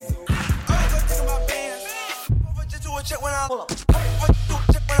On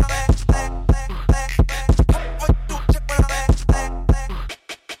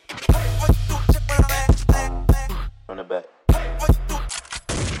the back.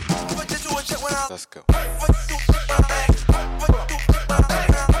 Let's go.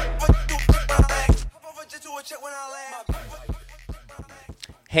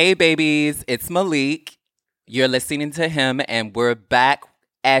 Hey babies, it's Malik. You're listening to him and we're back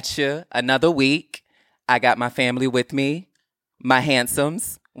at you another week. I got my family with me, my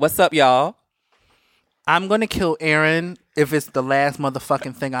handsomes. What's up, y'all? I'm going to kill Aaron if it's the last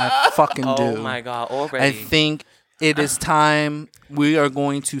motherfucking thing I fucking do. Oh my God, already. I think it is time. We are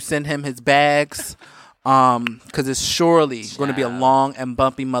going to send him his bags because it's surely going to be a long and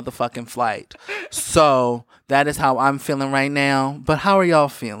bumpy motherfucking flight. So that is how I'm feeling right now. But how are y'all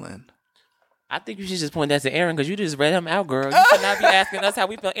feeling? I think you should just point that to Aaron because you just read him out, girl. You should not be asking us how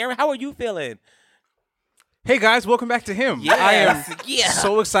we feel. Aaron, how are you feeling? Hey guys, welcome back to him. Yes. I am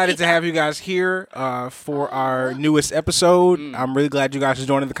so excited to have you guys here for our newest episode. I'm really glad you guys are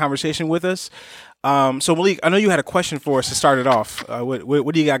joining the conversation with us. So Malik, I know you had a question for us to start it off.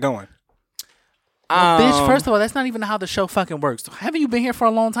 What do you got going? Bitch, first of all, that's not even how the show fucking works. Haven't you been here for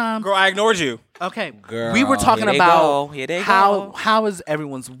a long time? Girl, I ignored you. Okay, Girl, we were talking here they about go. Here they how go. has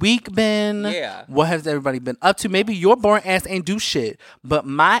everyone's week been? Yeah. What has everybody been up to? Maybe your boring ass ain't do shit, but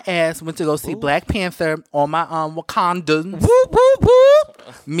my ass went to go see Black Panther on my Wakanda. Whoop, whoop,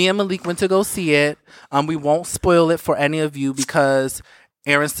 whoop. Me and Malik went to go see it. We won't spoil it for any of you because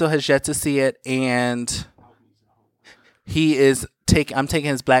Aaron still has yet to see it, and he is I'm taking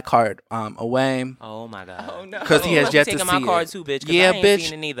his black card away. Oh my God. Oh no. Because he has yet to see taking my card it. too, bitch. Yeah, I ain't bitch.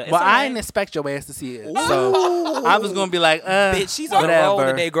 Seen it neither. It's Well, all I right. didn't expect your ass to see it, so I was gonna be like, Bitch, she's on whatever. a roll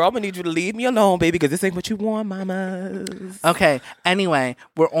today, girl. I'm gonna need you to leave me alone, baby, because this ain't what you want, mamas. Okay. Anyway,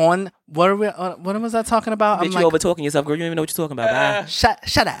 we're on. What was I talking about? Bitch, you over talking yourself, girl. You don't even know what you're talking about. Bye.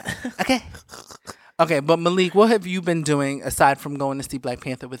 Shut up. Okay. Okay, but Malik, what have you been doing aside from going to see Black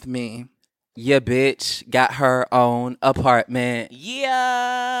Panther with me? Yeah, bitch got her own apartment.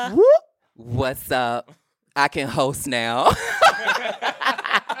 Yeah. What's up? I can host now.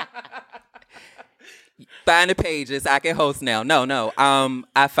 Find the pages. I can host now. No.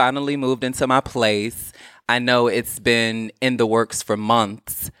 I finally moved into my place. I know it's been in the works for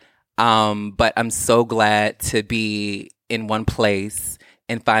months, but I'm so glad to be in one place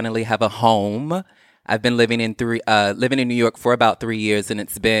and finally have a home. I've been living in New York for about 3 years, and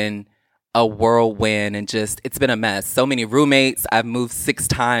it's been a whirlwind and it's been a mess. So many roommates. I've moved 6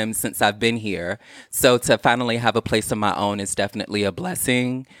 times since I've been here. So to finally have a place of my own is definitely a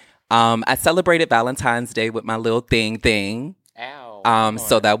blessing. I celebrated Valentine's Day with my little thing. Ow.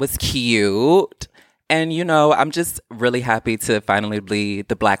 So that was cute. And, I'm just really happy to finally be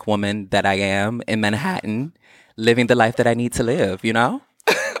the Black woman that I am in Manhattan, living the life that I need to live,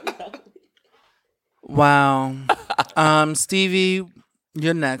 Wow. Stevie,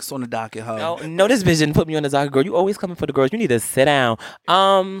 you're next on the docket, ho. No, this bitch didn't put me on the docket, girl. You always coming for the girls. You need to sit down.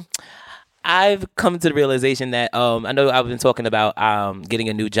 I've come to the realization that I know I've been talking about getting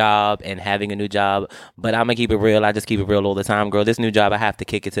a new job and having a new job, but I'm gonna keep it real. I just keep it real all the time, girl. This new job, I have to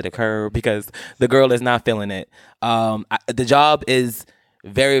kick it to the curb because the girl is not feeling it. The job is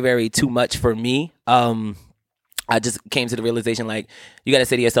very, very too much for me. I just came to the realization, like, you got to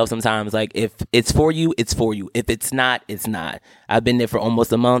say to yourself sometimes, like, if it's for you, it's for you. If it's not, it's not. I've been there for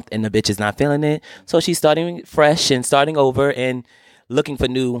almost a month, and the bitch is not feeling it. So she's starting fresh and starting over and looking for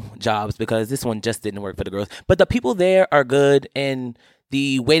new jobs because this one just didn't work for the girls. But the people there are good, and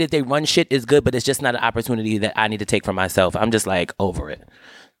the way that they run shit is good, but it's just not an opportunity that I need to take for myself. I'm just, like, over it.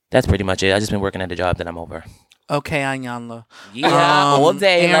 That's pretty much it. I've just been working at a job that I'm over. Okay, Anyanla. Yeah, all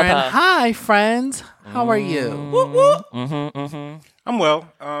day. Aaron, love her. hi, friends. How are you? I'm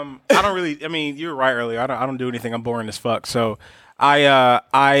well. I don't really. I mean, you were right earlier. I don't do anything. I'm boring as fuck. So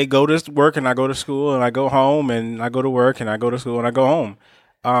I go to work and I go to school and I go home and I go to work and I go to school and I go home.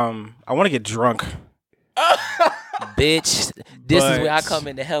 I want to get drunk. Bitch, this is where I come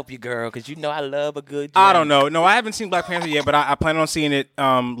in to help you, girl, because you know I love a good drink. I don't know. No, I haven't seen Black Panther yet, but I plan on seeing it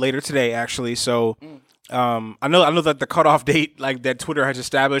later today, actually. So I know that the cutoff date, like, that Twitter has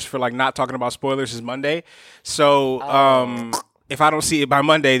established for, like, not talking about spoilers is Monday. So if I don't see it by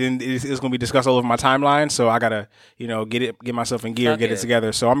Monday, then it's going to be discussed all over my timeline. So I gotta, get myself in gear, get it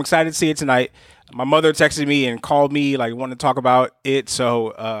together. So I'm excited to see it tonight. My mother texted me and called me, like, wanting to talk about it.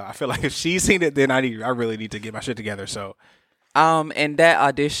 So I feel like if she's seen it, then I really need to get my shit together. So and that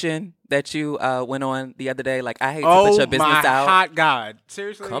audition that you went on the other day, like, I hate to put your business out. Oh my hot God!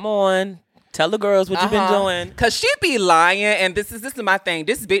 Seriously, Come on. Tell the girls what you've been doing. Cause she be lying, and this is my thing.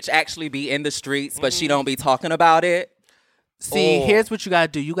 This bitch actually be in the streets, but she don't be talking about it. See, Oh. here's what you gotta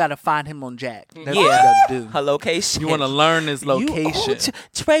do. You gotta find him on Jack. That's what you Yeah. gotta do. Her location. You want to learn his location.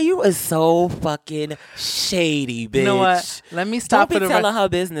 Trey, you are so fucking shady, bitch. You know what? Let me stop Don't for be the telling her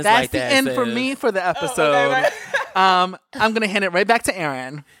business That's like the that. end for sis. me for the episode. I'm gonna hand it right back to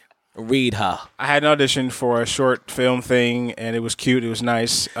Aaron. Read her. I had an audition for a short film thing, and it was cute. It was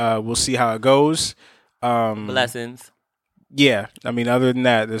nice. We'll see how it goes. Blessings. Yeah, I mean, other than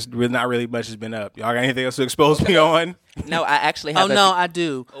that, there's not really much has been up. Y'all got anything else to expose me on? No, I actually Oh have. no, I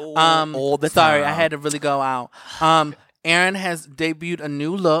do. all the sorry, I time. had to really go out. Aaron has debuted a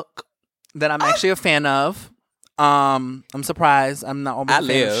new look that I'm actually a fan of. I'm surprised. I'm not always I a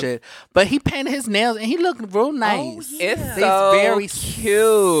fan of live. shit, but he painted his nails and he looked real nice. It's It's so very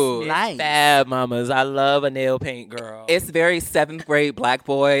cute. nice. Fab mamas. I love a nail paint girl. It's very 7th grade black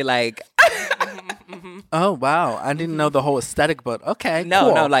boy. Like Oh wow, I didn't know the whole aesthetic, but okay. no,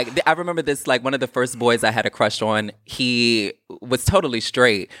 cool. no. Like I remember this. Like one of the first boys I had a crush on. He was totally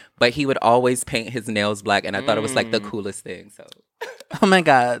straight, but he would always paint his nails black, and I thought it was like the coolest thing. So Oh my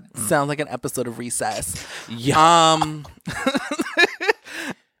god, sounds like an episode of Recess. yeah.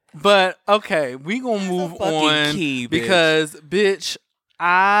 But okay, we gonna move fucking on key, bitch. because bitch,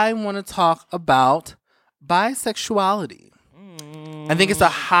 I want to talk about bisexuality. I think it's a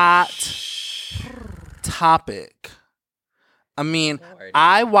hot topic. I mean,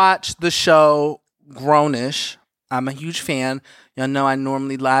 I watched the show Grownish. I'm a huge fan. Y'all know I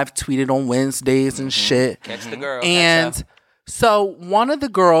normally live tweet it on Wednesdays and shit. Catch the girl. And so one of the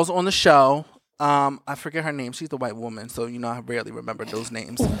girls on the show, I forget her name. She's the white woman, so you know I rarely remember those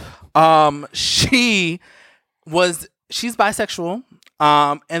names. She's bisexual.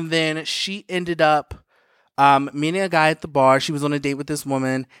 And then she ended up meeting a guy at the bar. She was on a date with this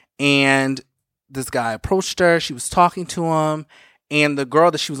woman, and this guy approached her. She was talking to him, and the girl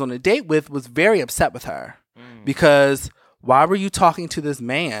that she was on a date with was very upset with her because why were you talking to this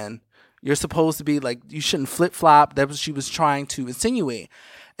man? You're supposed to be like, you shouldn't flip flop. That was she was trying to insinuate.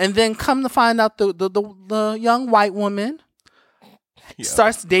 And then come to find out the young white woman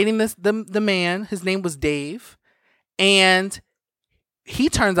starts dating the man. His name was Dave. And he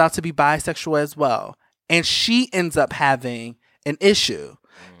turns out to be bisexual as well. And she ends up having an issue.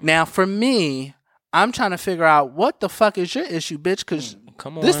 Now, for me, I'm trying to figure out what the fuck is your issue, bitch, because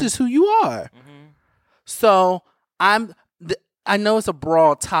Come on. this is who you are. So I know it's a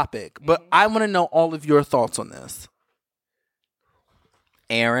broad topic, but I want to know all of your thoughts on this.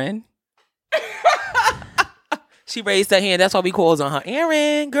 Aaron, She raised her hand. That's why we calls on her.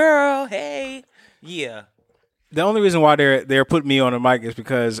 Aaron, girl, hey. Yeah. The only reason why they're putting me on the mic is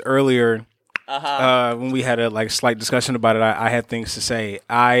because earlier, when we had a like slight discussion about it, I had things to say.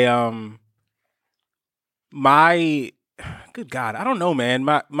 My good God, I don't know, man.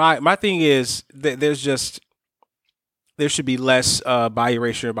 My thing is that there should be less bi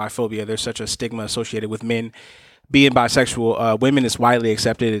erasure or biphobia. There's such a stigma associated with men being bisexual. Women is widely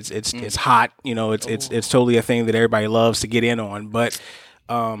accepted. It's hot. You know, it's totally a thing that everybody loves to get in on. But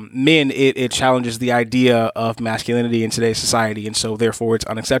men, it challenges the idea of masculinity in today's society, and so therefore it's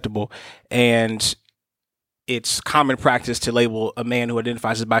unacceptable. And it's common practice to label a man who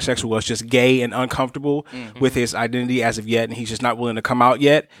identifies as bisexual as just gay and uncomfortable with his identity as of yet, and he's just not willing to come out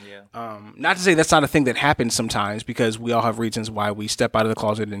yet. Not to say that's not a thing that happens sometimes, because we all have reasons why we step out of the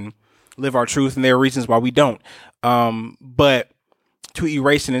closet and live our truth, and there are reasons why we don't. But to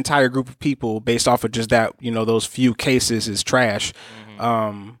erase an entire group of people based off of just that, you know, those few cases is trash.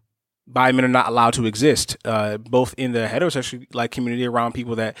 Bi men are not allowed to exist, both in the heterosexual like community around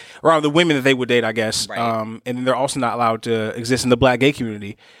the women that they would date, I guess. Right. And then they're also not allowed to exist in the black gay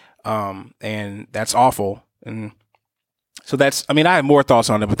community. And that's awful. And so I have more thoughts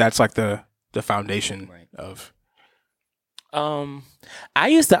on it, but that's like the foundation of. I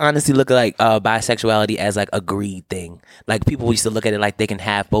used to honestly look at like bisexuality as like a greed thing. Like people used to look at it like they can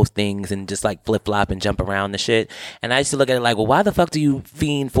have both things and just like flip flop and jump around the shit. And I used to look at it like, well, why the fuck do you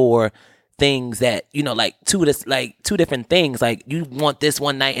fiend for things that, you know, like two different things? Like you want this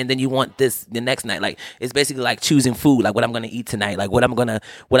one night and then you want this the next night. Like it's basically like choosing food, like what I'm gonna eat tonight, like what am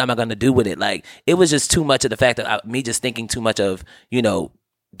I gonna do with it? Like it was just too much of the fact that me just thinking too much of, you know,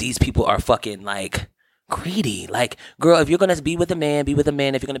 these people are fucking like greedy. Like, girl, if you're gonna be with a man, be with a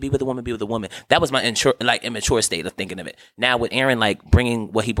man. If you're gonna be with a woman, be with a woman. That was my immature state of thinking of it. Now with Aaron, like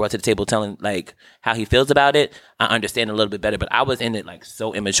bringing what he brought to the table, telling like how he feels about it, I understand a little bit better. But I was in it like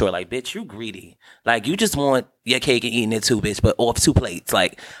so immature. Like, bitch, you greedy. Like you just want your cake and eating it too, bitch. But off 2 plates.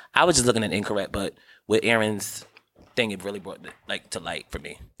 Like I was just looking at it incorrect. But with Aaron's thing, it really brought it like to light for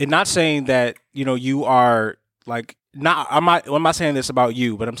me. And not saying that, you know, you are like I'm not saying this about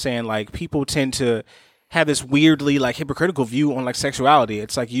you, but I'm saying like people tend to have this weirdly like hypocritical view on like sexuality.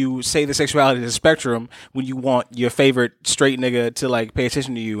 It's like you say the sexuality is a spectrum when you want your favorite straight nigga to like pay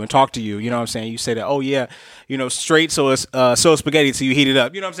attention to you and talk to you. You know what I'm saying? You say that, oh yeah, you know, straight so it's spaghetti till you heat it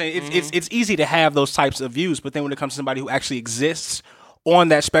up. You know what I'm saying? It's easy to have those types of views, but then when it comes to somebody who actually exists on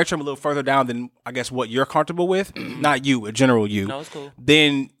that spectrum a little further down than I guess what you're comfortable with, not you, a general you. No, it's cool.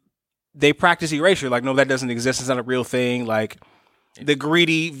 Then they practice erasure. Like, no, that doesn't exist. It's not a real thing. Like the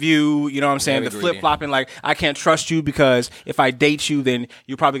greedy view, you know what I'm saying? The flip flopping, like I can't trust you because if I date you, then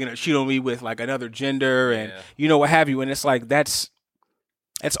you're probably gonna cheat on me with like another gender and you know what have you. And it's like that's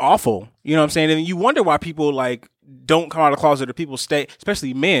awful. You know what I'm saying? And you wonder why people like don't come out of the closet or people stay,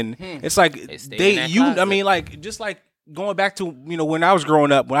 especially men. It's like I mean, like just like going back to, you know, when I was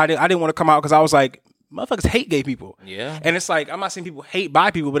growing up, when I didn't want to come out because I was like, motherfuckers hate gay people. Yeah. And it's like, I'm not saying people hate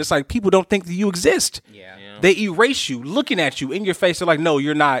bi people, but it's like people don't think that you exist. Yeah. They erase you, looking at you in your face. They're like, no,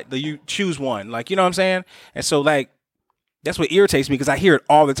 you're not. You choose one. Like, you know what I'm saying? And so like, that's what irritates me because I hear it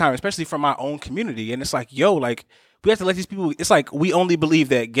all the time, especially from my own community. And it's like, yo, like, we have to let these people, it's like we only believe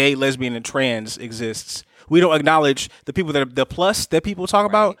that gay, lesbian, and trans exists. We don't acknowledge the people that are the plus that people talk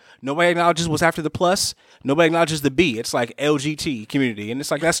about. Nobody acknowledges what's after the plus. Nobody acknowledges the B. It's like LGBT community. And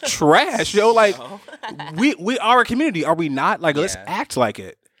it's like, that's trash, yo. Like, we are a community, are we not? Like, let's act like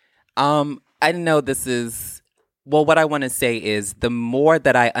it. I know this is, well, what I want to say is the more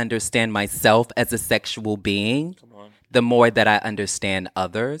that I understand myself as a sexual being, the more that I understand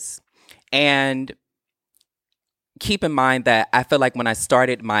others. And keep in mind that I feel like when I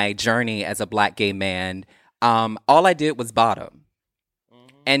started my journey as a Black gay man, all I did was bottom.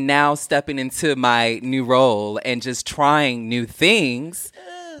 And now stepping into my new role and just trying new things,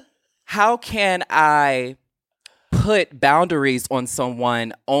 how can I put boundaries on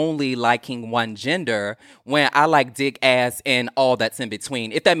someone only liking one gender when I like dick, ass, and all that's in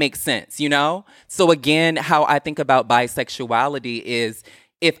between, if that makes sense, you know? So again, how I think about bisexuality is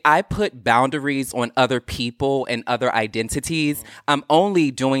if I put boundaries on other people and other identities, I'm only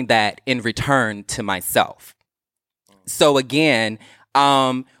doing that in return to myself. So again,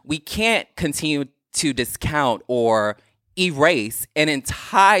 we can't continue to discount or erase an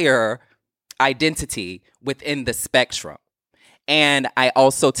entire identity within the spectrum. And I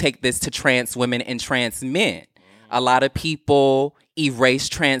also take this to trans women and trans men. A lot of people erase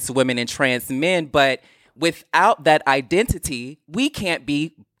trans women and trans men, but without that identity, we can't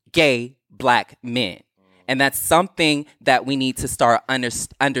be gay Black men. And that's something that we need to start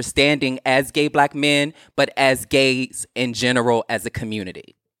understanding as gay Black men, but as gays in general as a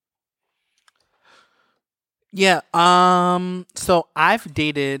community. Yeah. So I've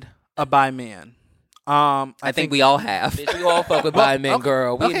dated a bi man. I think we all have. Bitch, we all fuck with bi men,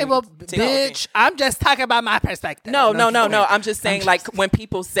 girl. Bitch, I'm just talking about my perspective. No. I'm just saying, like, when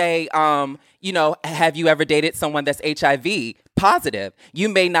people say, you know, have you ever dated someone that's HIV positive? You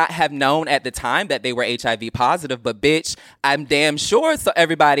may not have known at the time that they were HIV positive, but bitch, I'm damn sure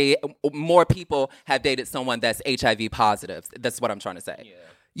more people have dated someone that's HIV positive. That's what I'm trying to say.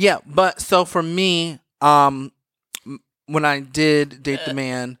 Yeah, but so for me, when I did date the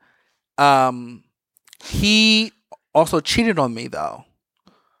man, he also cheated on me though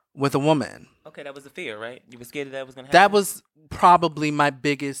with a woman. Okay, that was a fear, right? You were scared that was gonna happen. That was probably my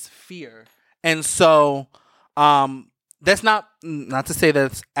biggest fear, and so that's not to say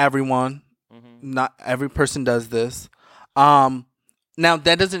that's everyone. Not every person does this. Now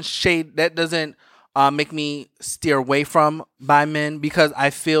that doesn't make me steer away from bi men because I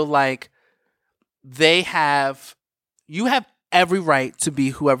feel like you have every right to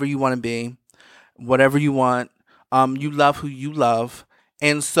be whoever you want to be, whatever you want. You love who you love.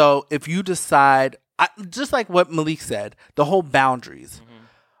 And so if you decide, just like what Malik said, the whole boundaries,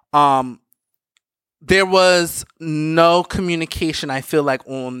 there was no communication, I feel like,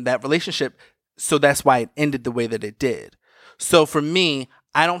 on that relationship. So that's why it ended the way that it did. So for me,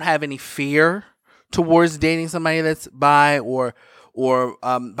 I don't have any fear towards dating somebody that's bi or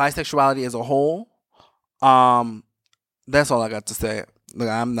bisexuality as a whole. That's all I got to say. Look,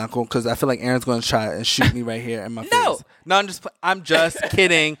 I'm not going because I feel like Aaron's going to try and shoot me right here in my face. No, I'm just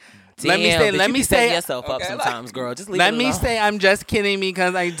kidding. Damn, let me say yourself up sometimes, girl. Just leave let it me alone. say I'm just kidding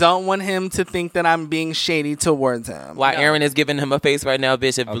because I don't want him to think that I'm being shady towards him. Why Aaron is giving him a face right now,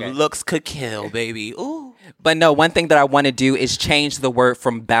 bitch. If looks could kill, baby. Ooh. But no, one thing that I want to do is change the word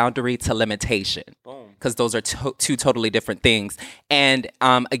from boundary to limitation. Because those are two totally different things. And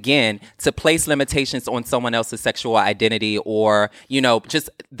again, to place limitations on someone else's sexual identity or, you know,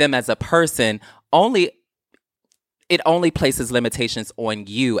 just them as a person, it only places limitations on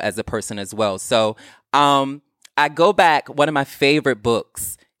you as a person as well. So I go back, one of my favorite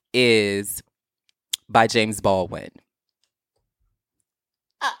books is by James Baldwin.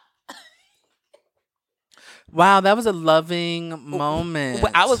 Wow, that was a loving moment.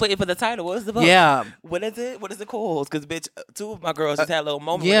 I was waiting for the title. What is the book? Yeah. What is it? What is it called? Because, bitch, two of my girls just had a little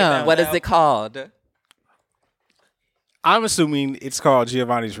moment. yeah. What is it called? I'm assuming it's called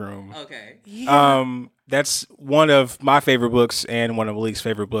Giovanni's Room. Okay. That's one of my favorite books and one of Malik's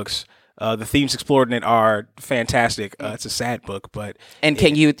favorite books. The themes explored in it are fantastic. It's a sad book, but And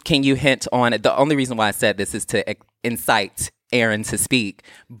can you hint on it? The only reason why I said this is to incite Aaron to speak.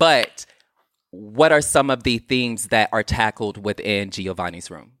 But what are some of the themes that are tackled within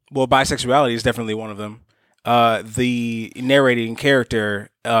Giovanni's Room? well, bisexuality is definitely one of them. The narrating character,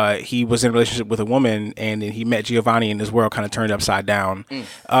 he was in a relationship with a woman, and then he met Giovanni, and his world kind of turned upside down.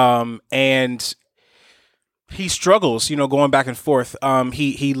 And he struggles, going back and forth.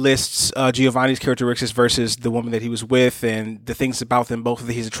 He lists Giovanni's characteristics versus the woman that he was with, and the things about them both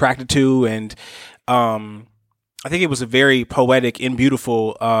that he's attracted to, and I think it was a very poetic and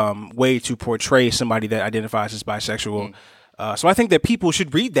beautiful way to portray somebody that identifies as bisexual. So I think that people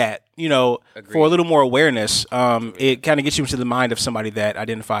should read that, for a little more awareness. It kind of gets you into the mind of somebody that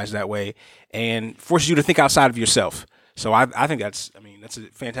identifies that way and forces you to think outside of yourself. So I think that's a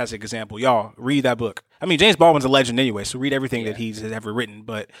fantastic example. Y'all read that book. James Baldwin's a legend anyway, so read everything that he's ever written,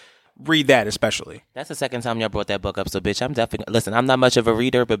 but read that especially. That's the second time y'all brought that book up. So, bitch, I'm definitely... Listen, I'm not much of a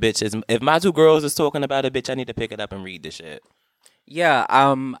reader, but, bitch, if my two girls is talking about it, bitch, I need to pick it up and read this shit. Yeah,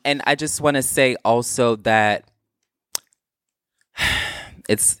 and I just want to say also that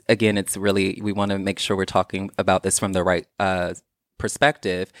it's really, we want to make sure we're talking about this from the right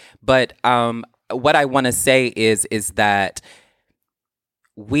perspective. But what I want to say is that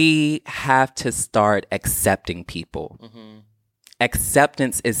we have to start accepting people. Mm-hmm.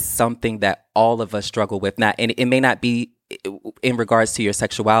 Acceptance is something that all of us struggle with. Now, and it may not be in regards to your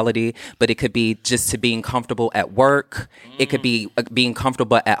sexuality, but it could be just to being comfortable at work. It could be being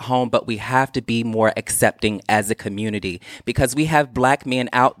comfortable at home, but we have to be more accepting as a community because we have Black men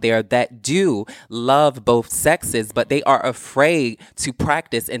out there that do love both sexes, but they are afraid to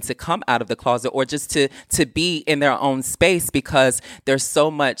practice and to come out of the closet or just to be in their own space because there's so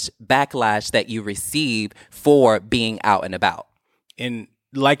much backlash that you receive for being out and about. And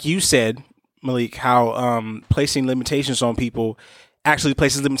like you said, Malik, how placing limitations on people actually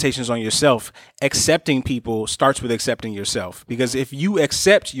places limitations on yourself. Accepting people starts with accepting yourself. Because if you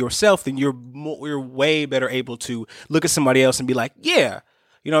accept yourself, then you're way better able to look at somebody else and be like, yeah,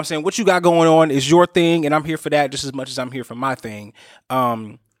 you know what I'm saying? What you got going on is your thing, and I'm here for that just as much as I'm here for my thing.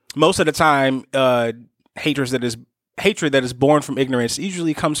 Most of the time, hatred that is born from ignorance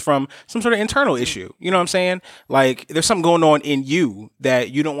usually comes from some sort of internal issue. You know what I'm saying? Like there's something going on in you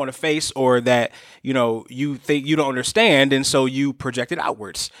that you don't want to face or that, you think you don't understand. And so you project it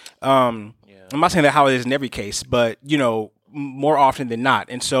outwards. I'm not saying that how it is in every case, but more often than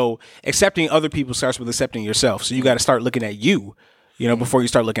not. And so accepting other people starts with accepting yourself. So you got to start looking at you, before you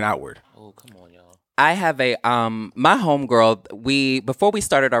start looking outward. Oh, come on, y'all. I have a my homegirl. Before we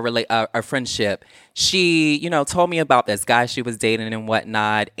started our friendship, she told me about this guy she was dating and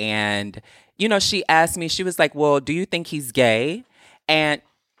whatnot, and she asked me. She was like, "Well, do you think he's gay?" And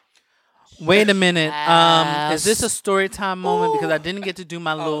wait a minute, is this a story time moment? Because I didn't get to do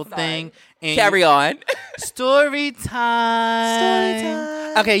my little thing. And carry on. Story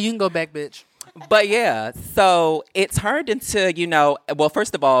time. Okay, you can go back, bitch. But yeah, so it turned into, well,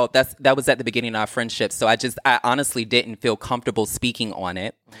 first of all, that was at the beginning of our friendship. So I honestly didn't feel comfortable speaking on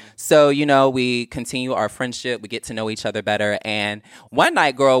it. So, we continue our friendship. We get to know each other better. And one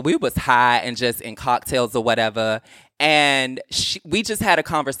night, girl, we was high and just in cocktails or whatever. And we just had a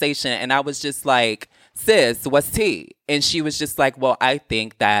conversation and I was just like, sis, what's tea? And she was just like, well, I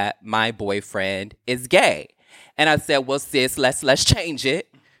think that my boyfriend is gay. And I said, well, sis, let's change it.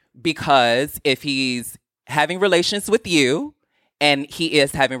 Because if he's having relations with you and he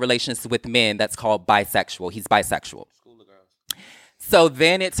is having relations with men, that's called bisexual. He's bisexual. So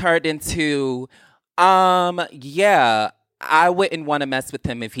then it turned into, I wouldn't want to mess with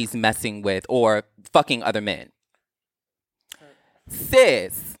him if he's messing with or fucking other men.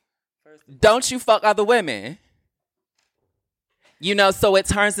 Sis, don't you fuck other women? So it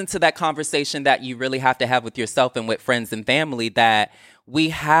turns into that conversation that you really have to have with yourself and with friends and family that we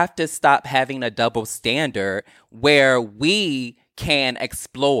have to stop having a double standard where we can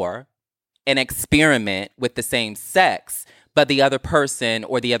explore and experiment with the same sex, but the other person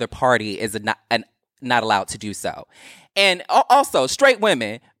or the other party is not allowed to do so. And also, straight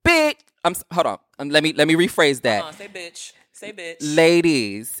women, hold on. Let me rephrase that. Say bitch. Say bitch.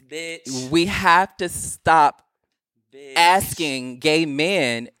 Ladies, bitch. We have to stop asking gay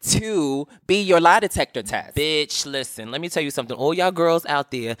men to be your lie detector test. Bitch, listen, let me tell you something. All y'all girls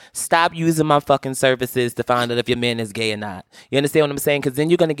out there, stop using my fucking services to find out if your man is gay or not. You understand what I'm saying? Because then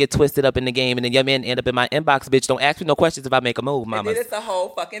you're going to get twisted up in the game and then your man end up in my inbox, bitch. Don't ask me no questions if I make a move, mama. And then it's a whole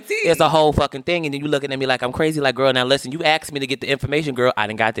fucking thing. It's a whole fucking thing. And then you looking at me like I'm crazy. Like, girl, now listen, you asked me to get the information, girl. I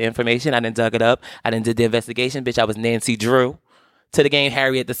done got the information. I done dug it up. I done did the investigation. Bitch, I was Nancy Drew. To the game,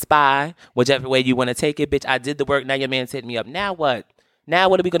 Harriet the Spy, whichever way you want to take it, bitch. I did the work. Now your man's hit me up. Now what? Now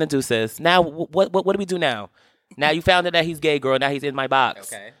what are we gonna do, sis? Now what do we do now? Now you found out that he's gay, girl. Now he's in my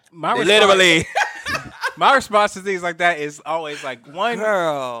box. Okay. Literally. My response to things like that is always like, one,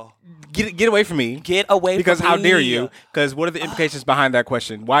 Girl. get away from me. Get away Because from me. how dare you? Because what are the implications behind that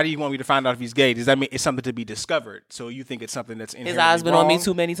question? Why do you want me to find out if he's gay? Does that mean it's something to be discovered? So you think it's something that's inherently His eyes been on me wrong?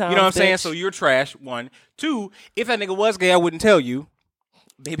 too many times. You know what I'm saying? bitch. So you're trash, one. Two, if that nigga was gay, I wouldn't tell you.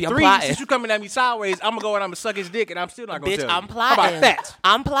 Baby, I'm Three, plotting. since you coming at me sideways, I'm gonna go and I'm gonna suck his dick and I'm still not gonna Bitch, tell you. I'm plotting. How about that?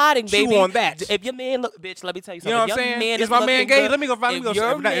 I'm plotting, Chew baby. on that. If your man look, bitch, let me tell you You something. know what If I'm your saying? man Is my man looking gay? good- Let me go find him. if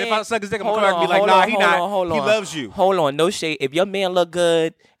your If I suck his dick, I'm Hold gonna come back and be like, on, nah, hold he on, not. hold on. He loves you. Hold on, no shade. If your man look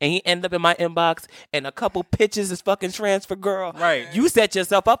good and he end up in my inbox and a couple pictures is fucking transfer, girl. Right. You set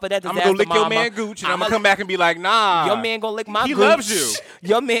yourself up for that I'm disaster, gonna go lick your mama. man gooch and I'm I'ma- gonna come back and be like, nah. Your man gonna lick my He gooch. loves you.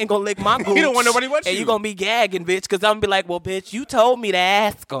 Your man gonna lick my gooch. don't want nobody but And you. you gonna be gagging, bitch, because I'm gonna be like, well, bitch, you told me to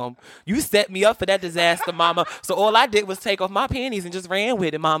ask him. You set me up for that disaster, mama. So all I did was take off my panties and just ran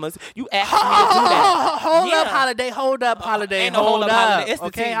with it, mamas. You asked me to do that. Hold up, Yeah. Holiday. Hold up, Holiday. Ain't no hold up. Holiday. It's the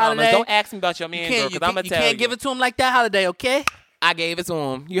okay, team, mamas. Holiday. Don't ask me about your man, girl, You because I'm gonna you tell can't give it to him like that, Holiday. Okay. I gave it to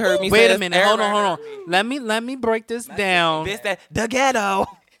him. You heard me. Wait sis? a minute. Hold on. Everybody Hold on. Let me break this down, This that the ghetto.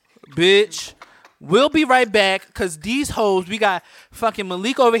 bitch. We'll be right back because these hoes, we got fucking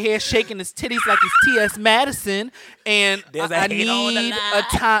Malik over here shaking his titties like he's T.S. Madison, and There's a I hate on the need line. a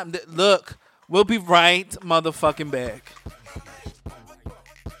time. Look, we'll be right motherfucking back.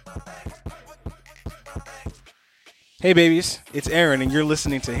 Hey babies, it's Aaron and you're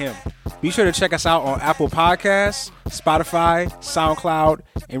listening to him. Be sure to check us out on Apple Podcasts, Spotify, SoundCloud,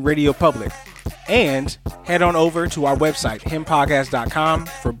 and Radio Public. And head on over to our website, himpodcast.com,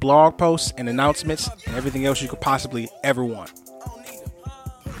 for blog posts and announcements and everything else you could possibly ever want.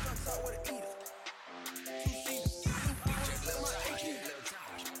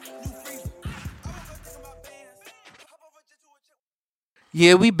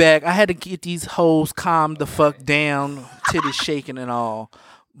 Yeah, we back. I had to get these hoes calmed the fuck down, titties shaking and all.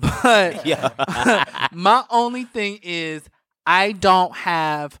 But my only thing is don't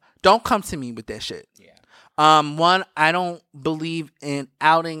come to me with that shit. Yeah. One, I don't believe in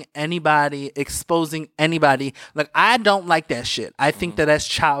outing anybody, exposing anybody. Like, I don't like that shit. I think that that's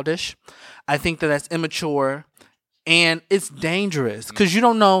childish. I think that that's immature. And it's dangerous because you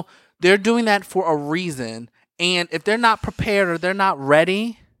don't know. They're doing that for a reason. And if they're not prepared or they're not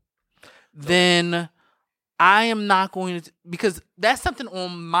ready, then I am not going to, because that's something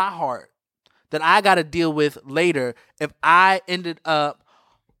on my heart that I got to deal with later if I ended up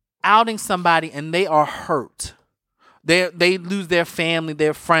outing somebody and they are hurt. They lose their family,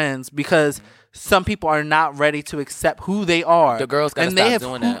 their friends, because some people are not ready to accept who they are. The girls gotta and stop they have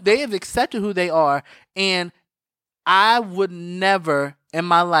doing that. They have accepted who they are, and I would never in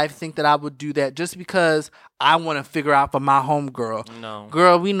my life think that I would do that just because I want to figure out for my homegirl. No.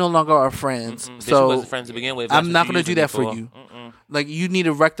 Girl, we no longer are friends. Bitch, we So wasn't friends to begin with. That's I'm what not you going to do using me that for you. Mm-mm. Like, you need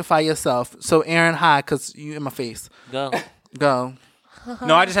to rectify yourself. So, Aaron, hi, because you in my face. Go. Go.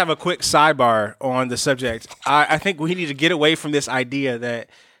 No, I just have a quick sidebar on the subject. I think we need to get away from this idea that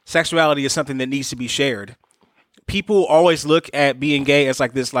sexuality is something that needs to be shared. People always look at being gay as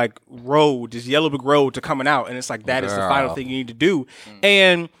like this road, this yellow brick road to coming out, and it's like that is the final thing you need to do.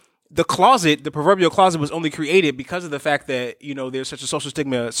 And the proverbial closet was only created because of the fact that, you know, there's such a social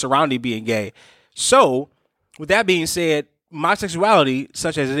stigma surrounding being gay. So, with that being said, my sexuality,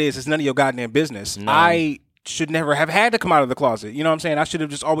 such as it is none of your goddamn business. No. I should never have had to come out of the closet. You know what I'm saying? I should have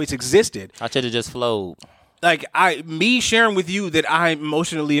just always existed. I should have just flowed. Like, me sharing with you that I'm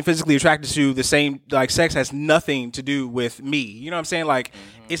emotionally and physically attracted to the same sex has nothing to do with me. You know what I'm saying? Like,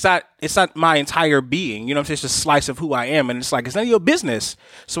 it's not my entire being. You know what I'm saying? It's just a slice of who I am, and it's like it's none of your business.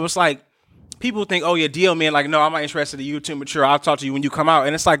 So it's like people think, oh, yeah, deal, man. Like, no, I'm not interested in you. Too mature. I'll talk to you when you come out.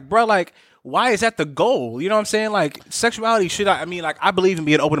 And it's like, bro, like, why is that the goal? You know what I'm saying? Like, sexuality should I believe in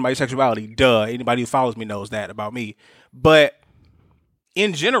being open to my sexuality. Duh. Anybody who follows me knows that about me. But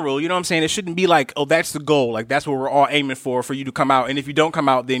in general, you know what I'm saying? It shouldn't be like, oh, that's the goal. Like, that's what we're all aiming for you to come out. And if you don't come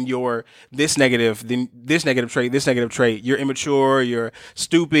out, then you're this negative trait. You're immature, you're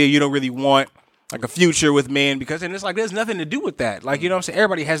stupid, you don't really want like a future with men because and it's like there's nothing to do with that. Like, you know what I'm saying?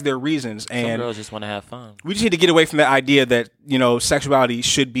 Everybody has their reasons, Some and girls just want to have fun. we just need to get away from that idea that, you know, sexuality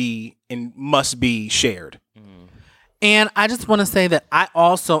should be and must be shared. And I just want to say that I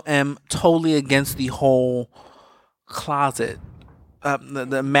also am totally against the whole closet,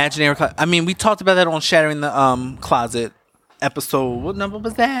 the imaginary closet. I mean, we talked about that on Shattering the Closet episode. What number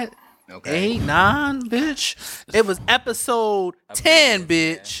was that? Okay. 8, 9, bitch. It was episode 10,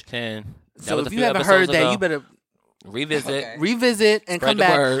 bitch. 10. That So was a if few you haven't heard episodes that, ago. you better revisit. Okay. revisit and Spread come the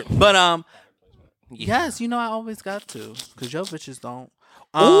back. word. But yes, you know I always got to, because your bitches don't.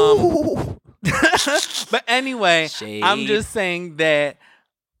 But anyway, Shade. I'm just saying that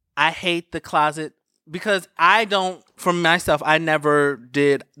I hate the closet because I don't, for myself, I never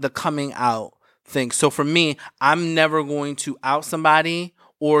did the coming out thing. So for me, I'm never going to out somebody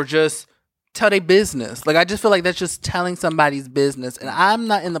or just tell their business. Like, I just feel like that's just telling somebody's business. And I'm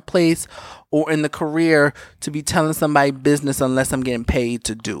not in the place or in the career to be telling somebody business unless I'm getting paid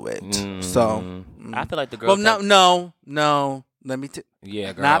to do it. So, I feel like the girls. no. Let me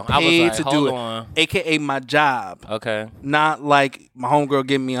Yeah, girl. not I was paid like, to hold do it, on. aka my job. Okay. Not like my homegirl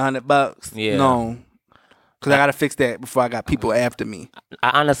giving me $100. Yeah. No, because I gotta fix that before I got people after me.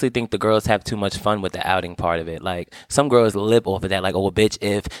 I honestly think the girls have too much fun with the outing part of it. Like, some girls live off of that. Like, oh, bitch,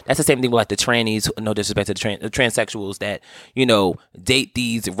 if that's the same thing with like the trannies. No disrespect to the transsexuals that, you know, date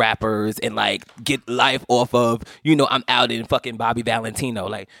these rappers and like get life off of, you know, I'm out in fucking Bobby Valentino.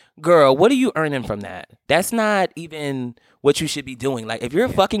 Like, girl, what are you earning from that? That's not even what you should be doing. Like, if you're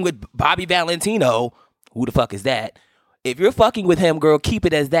fucking with Bobby Valentino, who the fuck is that? If you're fucking with him, girl, keep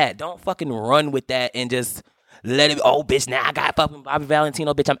it as that. Don't fucking run with that and just let it, oh, bitch, now I got fucking Bobby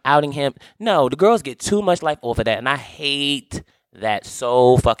Valentino, bitch, I'm outing him. No, the girls get too much life off of that, and I hate that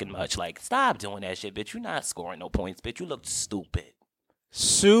so fucking much. Like, stop doing that shit, bitch. You're not scoring no points, bitch. You look stupid.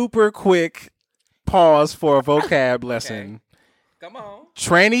 Super quick pause for a vocab lesson. Come on.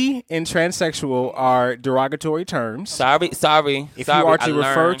 Tranny and transsexual are derogatory terms. Sorry. If you are to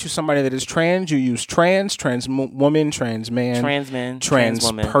refer to somebody that is trans, you use trans woman, trans man, trans men, trans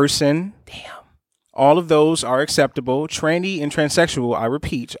woman. person. Damn. All of those are acceptable. Tranny and transsexual, I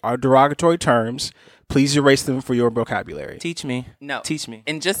repeat, are derogatory terms. Please erase them for your vocabulary. Teach me. No. Teach me.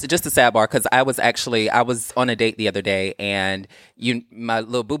 And just a sidebar, because I was on a date the other day, and my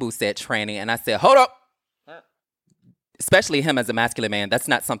little boo-boo said tranny, and I said, hold up. Especially him as a masculine man, that's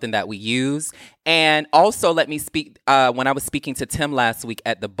not something that we use. And also, let me speak, when I was speaking to Tim last week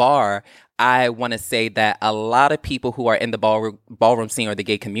at the bar, I want to say that a lot of people who are in the ballroom scene or the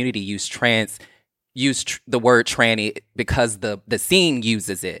gay community use the word tranny because the scene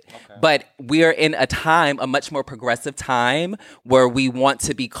uses it. Okay. But we are in a much more progressive time where we want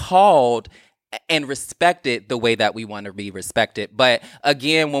to be called and respected the way that we want to be respected. But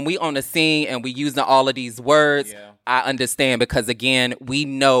again, when we on the scene and we using all of these words, I understand, because again, we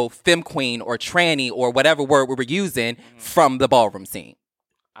know femme queen or tranny or whatever word we were using from the ballroom scene.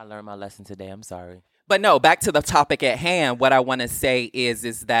 I learned my lesson today. I'm sorry. But no, back to the topic at hand. What I want to say is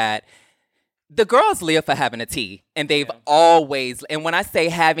that the girls live for having a tea, and they've always, and when I say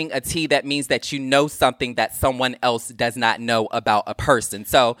having a tea, that means that you know something that someone else does not know about a person.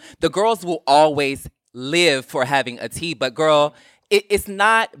 So the girls will always live for having a tea, but girl, it's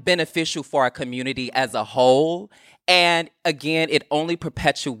not beneficial for our community as a whole. And again, it only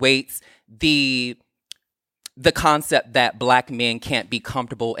perpetuates the concept that black men can't be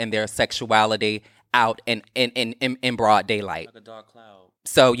comfortable in their sexuality out in broad daylight. Like a dark cloud.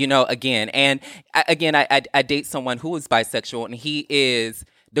 So, you know, I date someone who is bisexual, and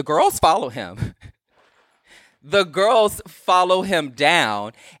the girls follow him. The girls follow him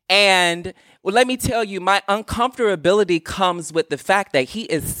down. And well, let me tell you, my uncomfortability comes with the fact that he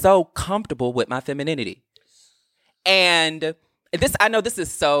is so comfortable with my femininity. And I know this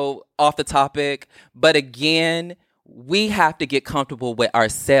is so off the topic, but again, we have to get comfortable with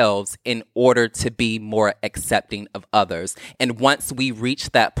ourselves in order to be more accepting of others. And once we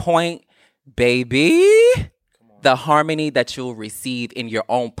reach that point, baby, the harmony that you'll receive in your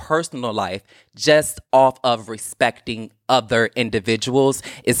own personal life just off of respecting other individuals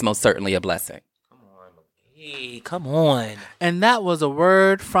is most certainly a blessing. Hey, come on. And that was a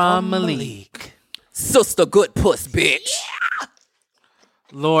word from Malik. Sister good puss, bitch.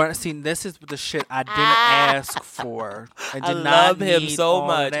 Lord, see, this is the shit I didn't ask for. I did not love him need so all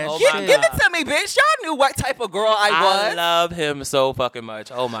much. that Oh shit. my Give it to me, bitch. Y'all knew what type of girl I was. I love him so fucking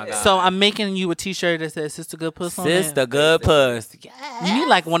much. Oh my God. So I'm making you a t-shirt that says Sister Good Puss on it. Sister good puss. You need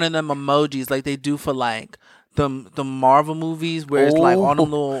like one of them emojis like they do for like the Marvel movies where it's like all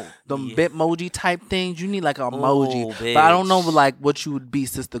them little Yeah. Bitmoji type things. You need like an emoji, Ooh, but I don't know bitch. like what you would be,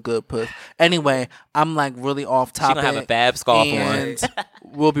 Sister Good Puss. Anyway, I'm like really off She topic. gonna have a fab scarf on. and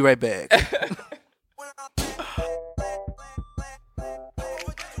we'll be right back.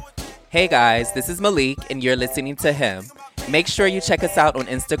 Hey guys, this is Malik, and you're listening to Him. Make sure you check us out on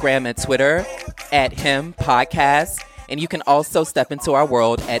Instagram and Twitter at Him Podcast, and you can also step into our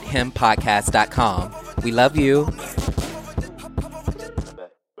world at himpodcast.com. We love you.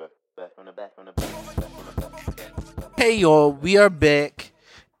 Hey y'all, we are back,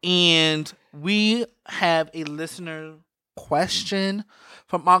 and we have a listener question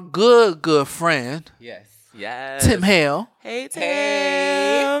from our good friend Yes. Tim Hale. Hey, Tim.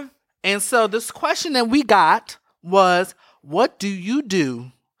 Hey. And so this question that we got was, what do you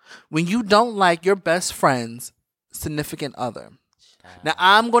do when you don't like your best friend's significant other? Now,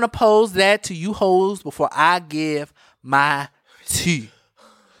 I'm going to pose that to you hoes before I give my tea.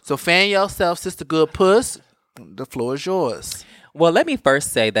 So fan yourself, Sister Good Puss. The floor is yours. Well, let me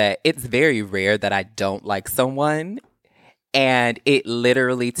first say that it's very rare that I don't like someone, and it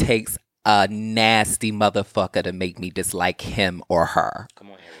literally takes a nasty motherfucker to make me dislike him or her. Come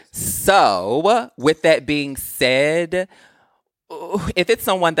on, Harris. So, with that being said, if it's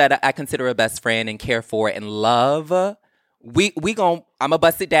someone that I consider a best friend and care for and love, I'm gonna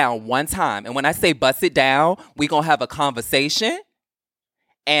bust it down one time. And when I say bust it down, we gonna have a conversation,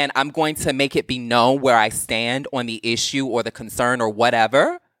 and I'm going to make it be known where I stand on the issue or the concern or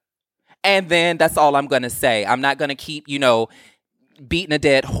whatever. And then that's all I'm gonna say. I'm not gonna keep, beating a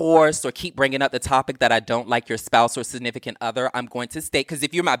dead horse or keep bringing up the topic that I don't like your spouse or significant other. I'm going to state, because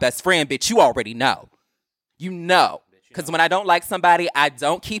if you're my best friend, bitch, you already know. You know. Because when I don't like somebody, I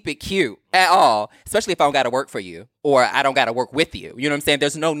don't keep it cute at all, especially if I don't got to work for you or I don't got to work with you. You know what I'm saying?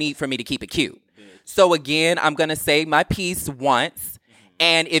 There's no need for me to keep it cute. So again, I'm going to say my piece once.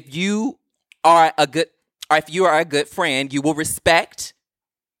 And if you are a good friend, you will respect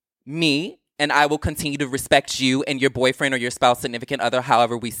me, and I will continue to respect you and your boyfriend or your spouse, significant other,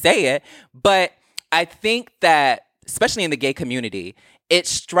 however we say it. But I think that, especially in the gay community, it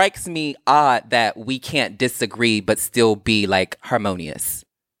strikes me odd that we can't disagree but still be like harmonious,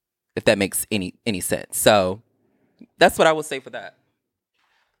 if that makes any sense. So that's what I will say for that.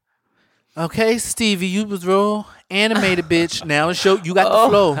 Okay, Stevie, you was real animated, bitch. Now it's you got the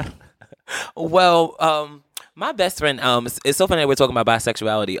flow. Well, my best friend, it's so funny that we're talking about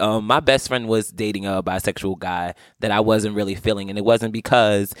bisexuality. My best friend was dating a bisexual guy that I wasn't really feeling, and it wasn't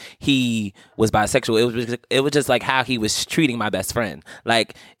because he was bisexual. It was just like how he was treating my best friend.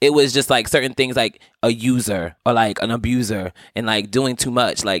 Like, it was just like certain things, like a user or like an abuser, and like doing too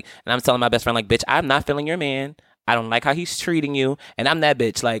much. Like, and I'm telling my best friend, like, bitch, I'm not feeling your man. I don't like how he's treating you, and I'm that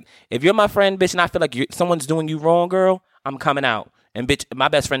bitch. Like, if you're my friend, bitch, and I feel like someone's doing you wrong, girl, I'm coming out. And bitch, my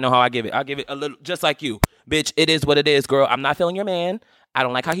best friend know how I give it. I give it a little, just like you. Bitch, it is what it is, girl. I'm not feeling your man. I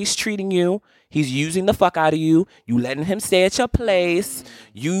don't like how he's treating you. He's using the fuck out of you. You letting him stay at your place.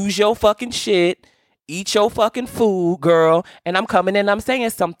 Use your fucking shit. Eat your fucking food, girl. And I'm coming in, I'm saying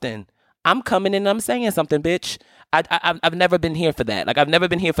something. Bitch. I've never been here for that. Like, I've never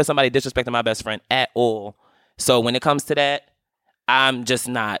been here for somebody disrespecting my best friend at all. So when it comes to that, I'm just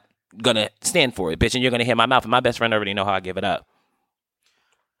not gonna stand for it, bitch. And you're gonna hear my mouth. And my best friend already know how I give it up.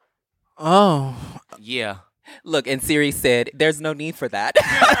 Oh, Yeah. Look, and Siri said, there's no need for that.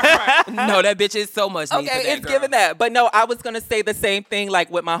 No, that bitch is so much need for Okay, that, it's girl. given that. But no, I was going to say the same thing, like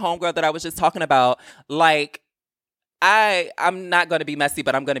with my homegirl that I was just talking about. Like, I'm not going to be messy,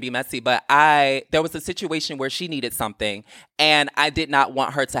 but I'm going to be messy. But there was a situation where she needed something, and I did not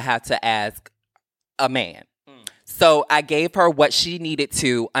want her to have to ask a man. So I gave her what she needed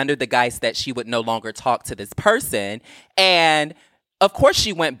to under the guise that she would no longer talk to this person. And of course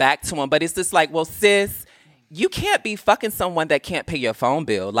she went back to him, but it's just like, well, sis, you can't be fucking someone that can't pay your phone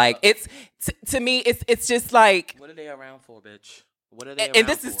bill. Like, it's to me, it's just like, What are they around for, bitch? What are they around and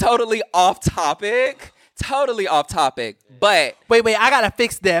this is for? totally off topic. But wait, I gotta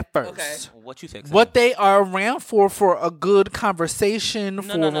fix that first. Okay. What you fixing? What they are around for a good conversation, No,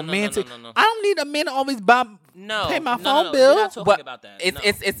 for no, no, romantic. no. I don't need a man to always pay my phone no. bill. We're not talking What- about that.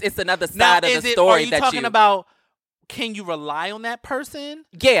 it's another Now, side of is the it? story Are you that talking about? Can you rely on that person?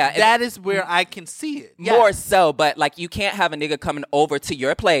 Yeah, That is where I can see it. Yes. More so, but like, you can't have a nigga coming over to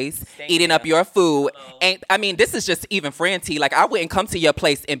your place, eating up your food. And I mean, this is just even friend tea. Like, I wouldn't come to your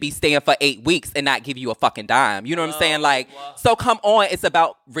place and be staying for 8 weeks and not give you a fucking dime. You know what I'm saying? Like, so come on, it's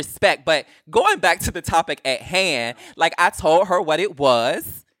about respect. But going back to the topic at hand, like, I told her what it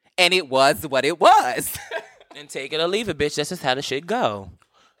was, and it was what it was. And take it or leave it, bitch. That's just how the shit go.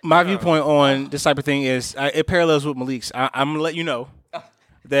 My viewpoint on this type of thing is it parallels with Malik's. I'm gonna let you know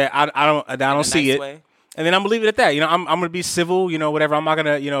that I don't see it, way. and then I'm gonna leave it at that. You know, I'm gonna be civil. You know, whatever. I'm not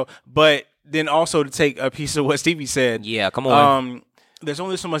gonna but then also to take a piece of what Stevie said. Yeah, come on. There's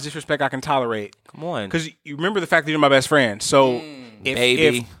only so much disrespect I can tolerate. Come on. Because you remember the fact that you're my best friend. So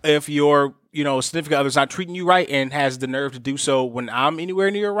if your significant other's not treating you right and has the nerve to do so when I'm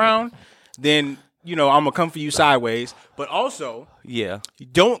anywhere near around, then I'm gonna come for you sideways. But also,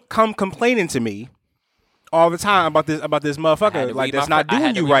 don't come complaining to me all the time about this motherfucker like that's not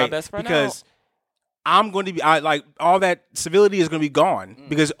doing you right, because I'm going to be all that civility is going to be gone,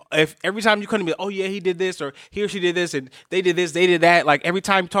 because if every time you come to me, oh yeah, he did this or he or she did this and they did this, they did that, like every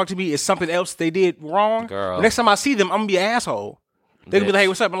time you talk to me is something else they did wrong. Girl. The next time I see them, I'm gonna be an asshole. They gonna be like, hey,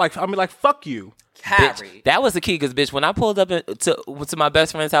 what's up? I'm like, fuck you. Bitch, that was the key, because bitch, when I pulled up to my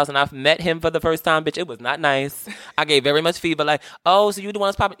best friend's house and I met him for the first time, bitch, it was not nice. I gave very much feedback, like, oh, so you the one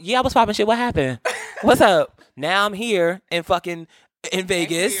that's popping? Yeah, I was popping shit. What happened? What's up? Now I'm here and fucking in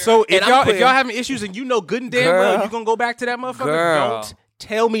Vegas. So if y'all having issues and good and damn well you're gonna go back to that motherfucker, don't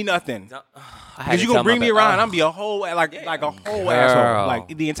tell me nothing. Because you're gonna bring me around and I'm gonna be a whole like a whole asshole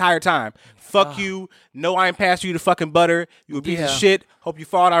like the entire time. Fuck you. No, I ain't passed you the fucking butter. You a piece of shit. Hope you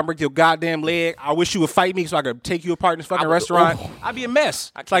fall down and break your goddamn leg. I wish you would fight me so I could take you apart in this fucking restaurant. I'd be a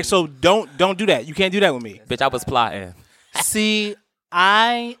mess. It's like, so don't do that. You can't do that with me. Bitch, I was plotting. See,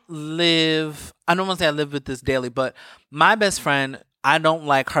 I don't want to say I live with this daily, but my best friend, I don't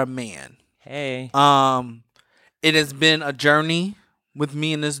like her man. Hey. It has been a journey with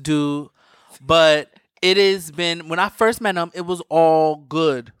me and this dude, but it has been, when I first met him, it was all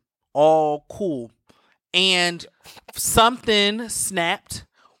good, all cool. And something snapped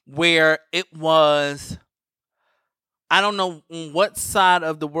where it was, I don't know what side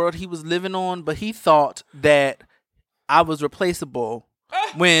of the world he was living on, but he thought that I was replaceable.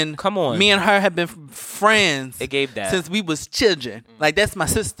 When come on, me and her have been friends, it gave that since we was children. Like, that's my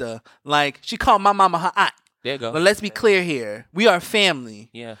sister. Like, she called my mama her aunt. There you go. But let's be clear here, we are family.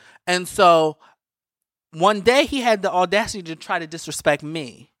 Yeah. And so one day he had the audacity to try to disrespect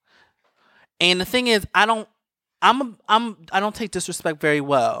me. And the thing is, I don't take disrespect very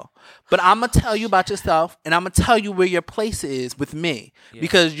well. But I'm gonna tell you about yourself, and I'm gonna tell you where your place is with me,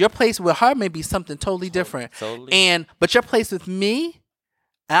 because your place with her may be something totally different. Totally. But your place with me,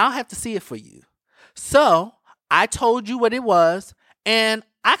 I don't have to see it for you. So I told you what it was, and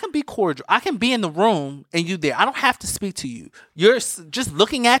I can be cordial. I can be in the room and you there. I don't have to speak to you. You're just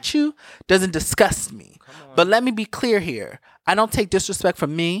looking at you doesn't disgust me. But let me be clear here. I don't take disrespect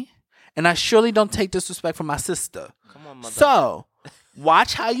from me, and I surely don't take disrespect from my sister. Come on, mother. So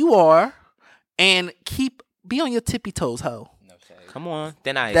watch how you are and be on your tippy toes, ho. No shade. Come on.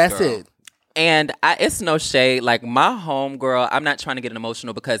 Then That's it. And it's no shade. Like, my homegirl, I'm not trying to get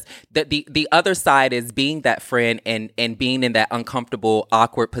emotional, because the other side is being that friend and being in that uncomfortable,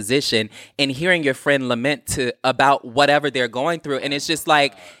 awkward position and hearing your friend lament about whatever they're going through. And it's just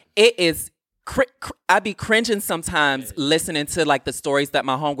like, it is. I be cringing sometimes listening to like the stories that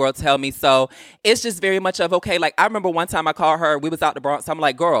my homegirl tell me. So it's just very much of, okay, like I remember one time I called her, we was out the Bronx. I'm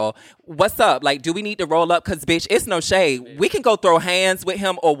like, girl, what's up? Like, do we need to roll up? Cause bitch, it's no shade. We can go throw hands with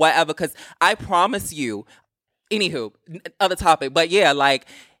him or whatever. Cause I promise you, anywho, other topic. But yeah, like,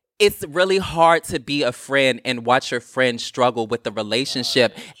 it's really hard to be a friend and watch your friend struggle with the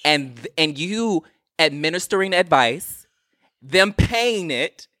relationship and you administering advice, them paying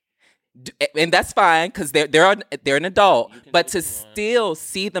it. And that's fine, because they're an adult, but to still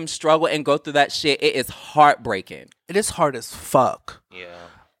see them struggle and go through that shit, it is heartbreaking. It is hard as fuck. Yeah.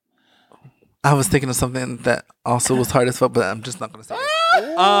 I was thinking of something that also was hard as fuck, but I'm just not gonna say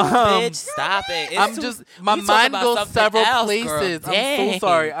it. Bitch, stop it. My mind goes several places. Girl. I'm so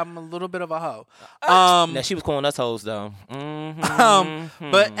sorry. I'm a little bit of a hoe. Now she was calling us hoes though.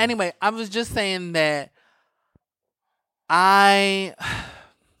 But anyway, I was just saying that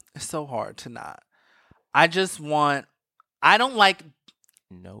it's so hard to not. I don't like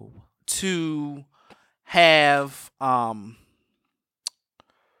to have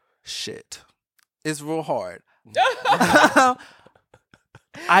shit. It's real hard.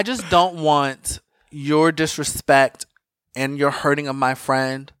 I just don't want your disrespect and your hurting of my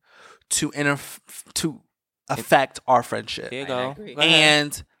friend to affect our friendship. Here you go.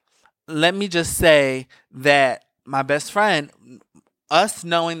 And let me just say that my best friend, us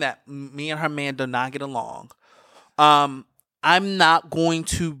knowing that me and her man do not get along, I'm not going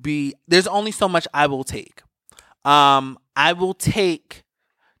to be, there's only so much I will take. I will take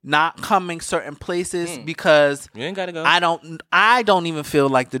not coming certain places because you ain't gotta go. I don't even feel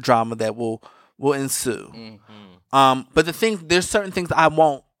like the drama that will ensue. But there's certain things I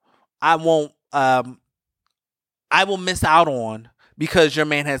won't I won't I will miss out on because your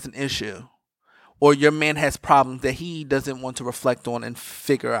man has an issue or your man has problems that he doesn't want to reflect on and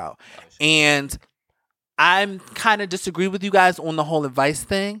figure out. And I'm kind of disagree with you guys on the whole advice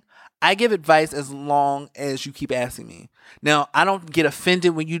thing. I give advice as long as you keep asking me. Now, I don't get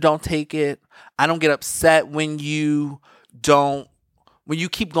offended when you don't take it. I don't get upset when you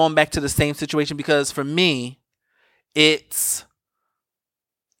keep going back to the same situation, because for me, it's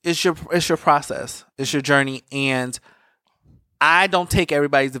your process. It's your journey, and I don't take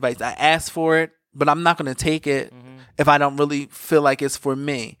everybody's advice. I ask for it, but I'm not going to take it if I don't really feel like it's for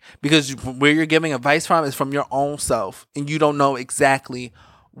me, because where you're giving advice from is from your own self, and you don't know exactly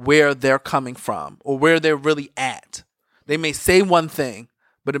where they're coming from or where they're really at. They may say one thing,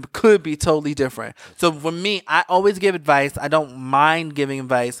 but it could be totally different. So for me, I always give advice. I don't mind giving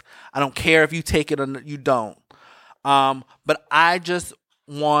advice. I don't care if you take it or you don't. But I just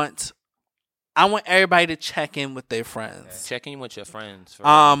want everybody to check in with their friends. Check in with your friends.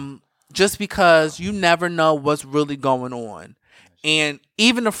 Just because you never know what's really going on. And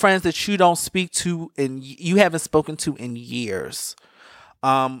even the friends that you don't speak to and you haven't spoken to in years.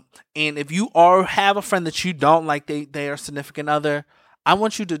 And if you have a friend that you don't like, they are significant other, I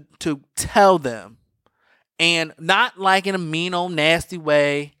want you to tell them, and not like in a mean old nasty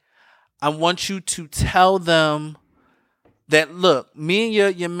way. I want you to tell them that, look, me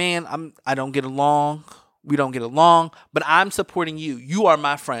and your man, I don't get along. We don't get along, but I'm supporting you. You are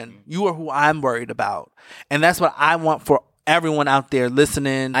my friend. You are who I'm worried about. And that's what I want for everyone out there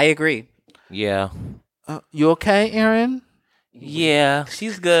listening. I agree. Yeah. You okay, Aaron? Yeah,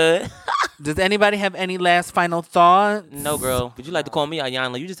 she's good. Does anybody have any last final thoughts? No, girl. Would you like to call me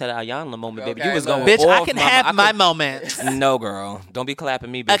Ayanla? You just had an Ayanla moment, baby. Okay, You was going Bitch, I off, can mama. have my moments. No, girl. Don't be clapping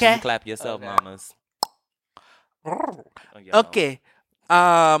me, bitch. Okay. You clap yourself, mamas. Okay.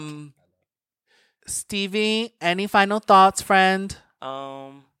 Stevie, any final thoughts, friend?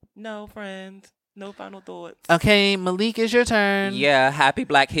 No, friend. No final thoughts. Okay, Malik, it's your turn. Yeah, happy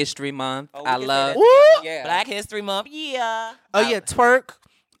Black History Month. Oh, we I can say love. that Woo! Yeah. Black History Month. Yeah. Oh yeah, twerk.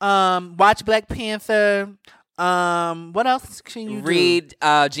 Watch Black Panther. What else can you Read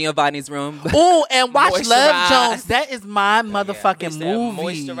Giovanni's Room. do? Oh, and watch Love Moisturize. Jones. That is my motherfucking Bitch, that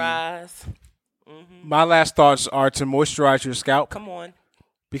movie. Moisturize. My last thoughts are to moisturize your scalp, Come on.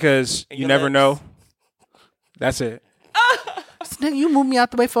 because And you your never lips. know. That's it. Nigga, you moved me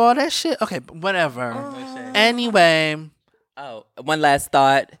out the way for all that shit. Okay, but whatever. Anyway, Oh, one last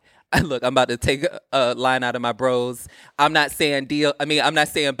thought. Look, I'm about to take a line out of my bros. I'm not saying I'm not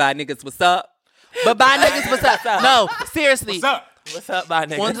saying bye niggas, what's up? but bye niggas, what's up? No, seriously. What's up, my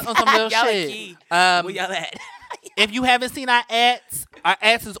nigga? On some real Y'all shit. key. Um, Where y'all at? If you haven't seen our ads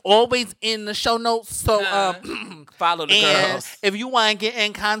is always in the show notes. So, Follow the and girls. if you want to get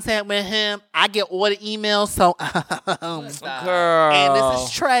in contact with him, I get all the emails. So, Girl. and this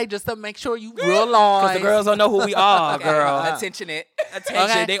is Trey, just to make sure you realize. Because the girls don't know who we are, girl. Attention it. Attention.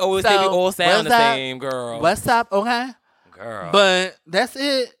 Okay, They always so, say we all sound the what's up? same, girl. What's up? Okay, Girl. but that's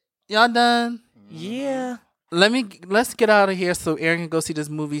it. Y'all done? yeah. Let's get out of here so Aaron can go see this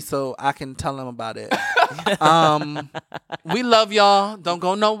movie so I can tell him about it. We love y'all. Don't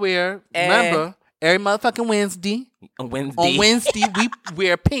go nowhere. Remember, every motherfucking Wednesday. On Wednesday. On Wednesday, we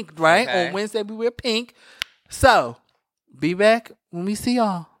wear pink, right? Okay. On Wednesday, we wear pink. So, be back when we see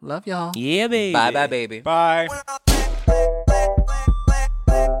y'all. Love y'all. Yeah, baby. Bye bye, baby. Bye.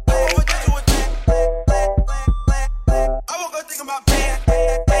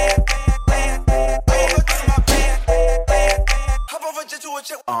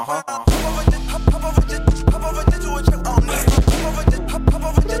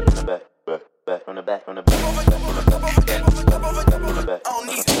 Back on the back.